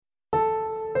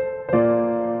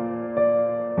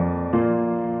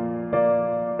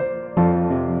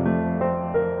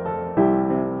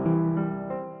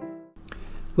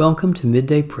Welcome to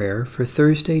Midday Prayer for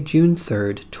Thursday, June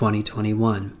 3rd,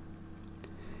 2021.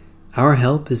 Our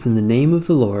help is in the name of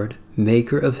the Lord,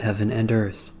 Maker of heaven and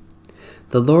earth.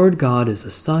 The Lord God is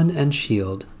a sun and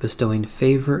shield, bestowing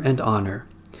favor and honor.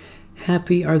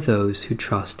 Happy are those who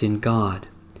trust in God.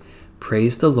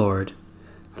 Praise the Lord.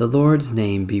 The Lord's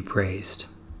name be praised.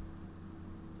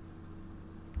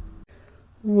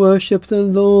 Worship the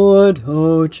Lord,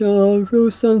 O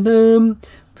Jerusalem.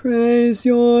 Praise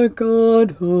your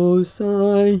God, O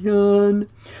Zion,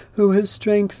 who has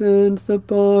strengthened the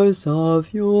bars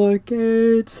of your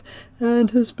gates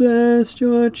and has blessed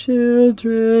your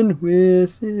children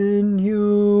within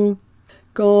you.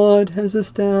 God has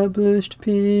established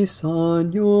peace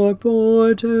on your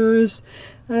borders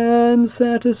and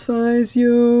satisfies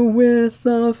you with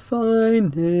the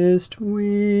finest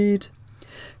wheat.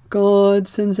 God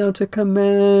sends out a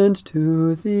command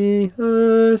to the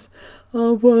earth,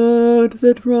 a word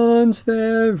that runs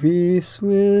very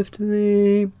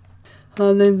swiftly.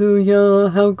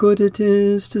 Hallelujah, how good it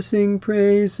is to sing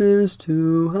praises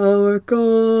to our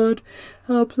God.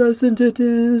 How pleasant it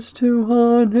is to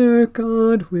honor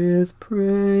God with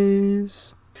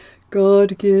praise.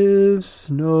 God gives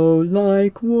snow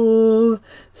like wool,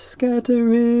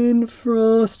 scattering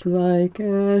frost like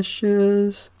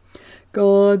ashes.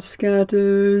 God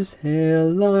scatters hail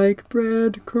like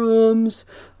breadcrumbs.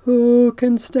 Who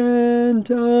can stand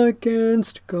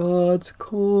against God's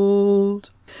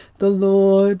cold? The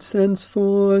Lord sends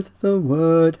forth the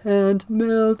word and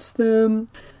melts them.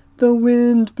 The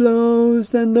wind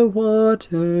blows and the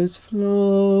waters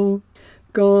flow.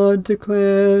 God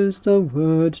declares the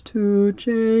word to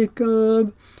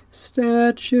Jacob,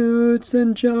 statutes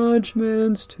and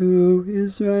judgments to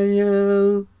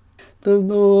Israel. The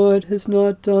Lord has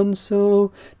not done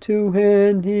so to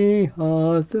any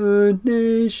other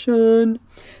nation.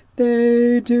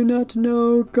 They do not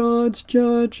know God's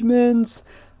judgments.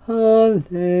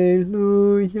 Hallelujah.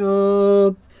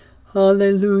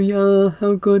 Hallelujah,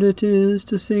 how good it is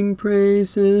to sing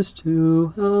praises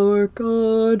to our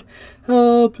God.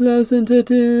 How pleasant it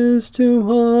is to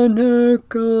honor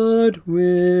God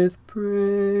with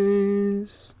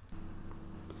praise.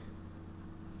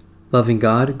 Loving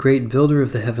God, great builder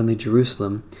of the heavenly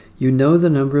Jerusalem, you know the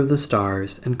number of the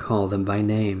stars and call them by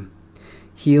name.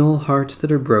 Heal hearts that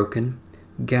are broken,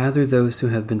 gather those who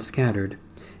have been scattered,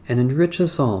 and enrich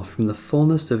us all from the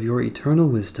fullness of your eternal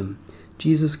wisdom,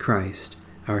 Jesus Christ,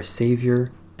 our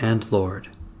Savior and Lord.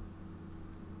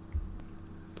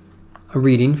 A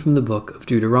reading from the book of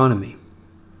Deuteronomy.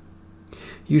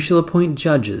 You shall appoint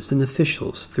judges and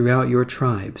officials throughout your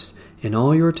tribes, in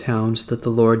all your towns that the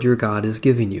Lord your God is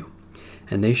giving you,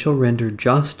 and they shall render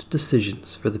just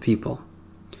decisions for the people.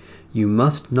 You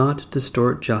must not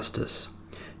distort justice.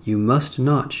 You must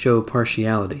not show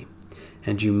partiality,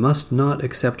 and you must not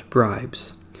accept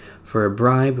bribes, for a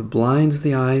bribe blinds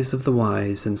the eyes of the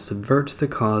wise and subverts the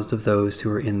cause of those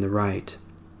who are in the right.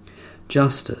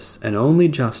 Justice, and only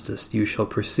justice, you shall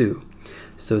pursue,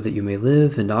 so that you may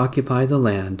live and occupy the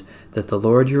land that the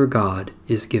Lord your God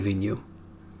is giving you.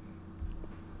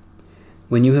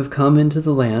 When you have come into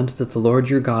the land that the Lord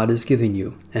your God is giving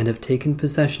you, and have taken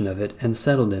possession of it and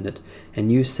settled in it,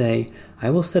 and you say, I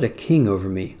will set a king over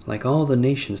me, like all the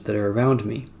nations that are around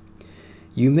me,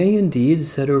 you may indeed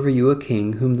set over you a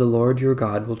king whom the Lord your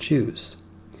God will choose.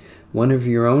 One of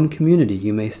your own community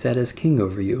you may set as king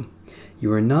over you.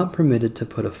 You are not permitted to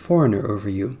put a foreigner over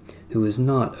you, who is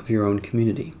not of your own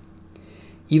community.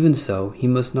 Even so, he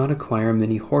must not acquire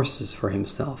many horses for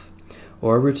himself,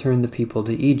 or return the people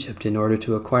to Egypt in order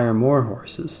to acquire more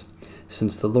horses,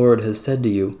 since the Lord has said to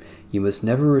you, you must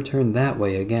never return that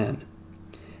way again.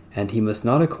 And he must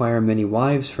not acquire many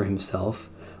wives for himself,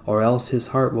 or else his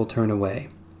heart will turn away.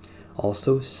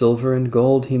 Also, silver and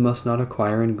gold he must not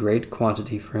acquire in great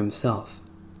quantity for himself.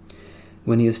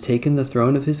 When he has taken the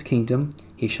throne of his kingdom,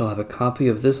 he shall have a copy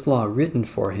of this law written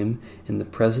for him in the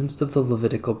presence of the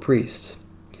Levitical priests.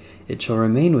 It shall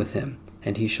remain with him,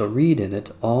 and he shall read in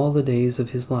it all the days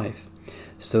of his life,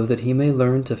 so that he may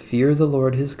learn to fear the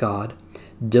Lord his God,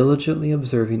 diligently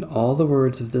observing all the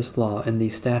words of this law and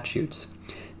these statutes,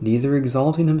 neither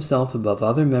exalting himself above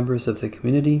other members of the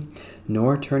community,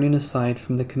 nor turning aside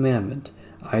from the commandment,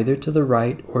 either to the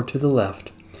right or to the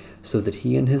left, so that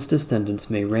he and his descendants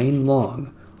may reign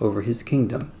long over his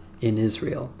kingdom in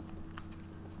Israel.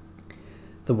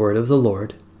 The word of the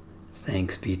Lord.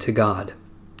 Thanks be to God.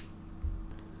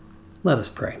 Let us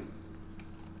pray.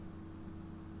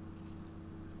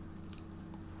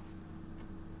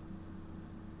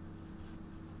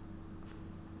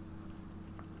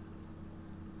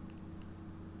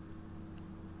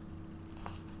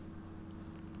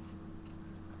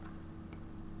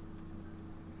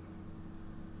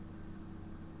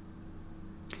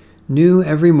 New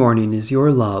every morning is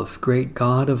your love, great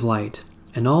God of light,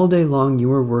 and all day long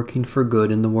you are working for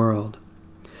good in the world.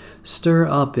 Stir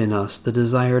up in us the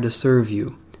desire to serve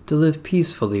you, to live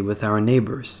peacefully with our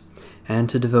neighbors, and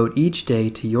to devote each day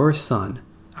to your Son,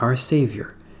 our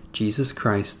Savior, Jesus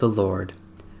Christ the Lord.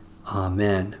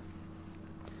 Amen.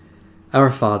 Our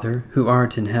Father, who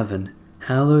art in heaven,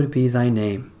 hallowed be thy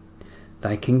name.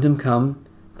 Thy kingdom come,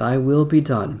 thy will be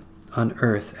done, on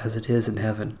earth as it is in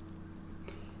heaven.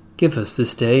 Give us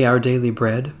this day our daily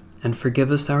bread, and forgive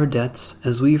us our debts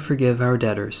as we forgive our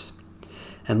debtors.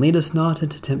 And lead us not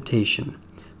into temptation,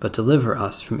 but deliver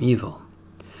us from evil.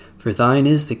 For thine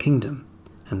is the kingdom,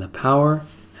 and the power,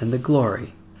 and the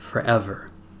glory, forever.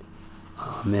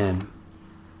 Amen.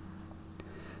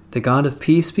 The God of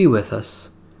peace be with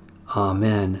us.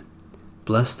 Amen.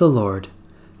 Bless the Lord.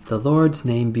 The Lord's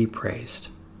name be praised.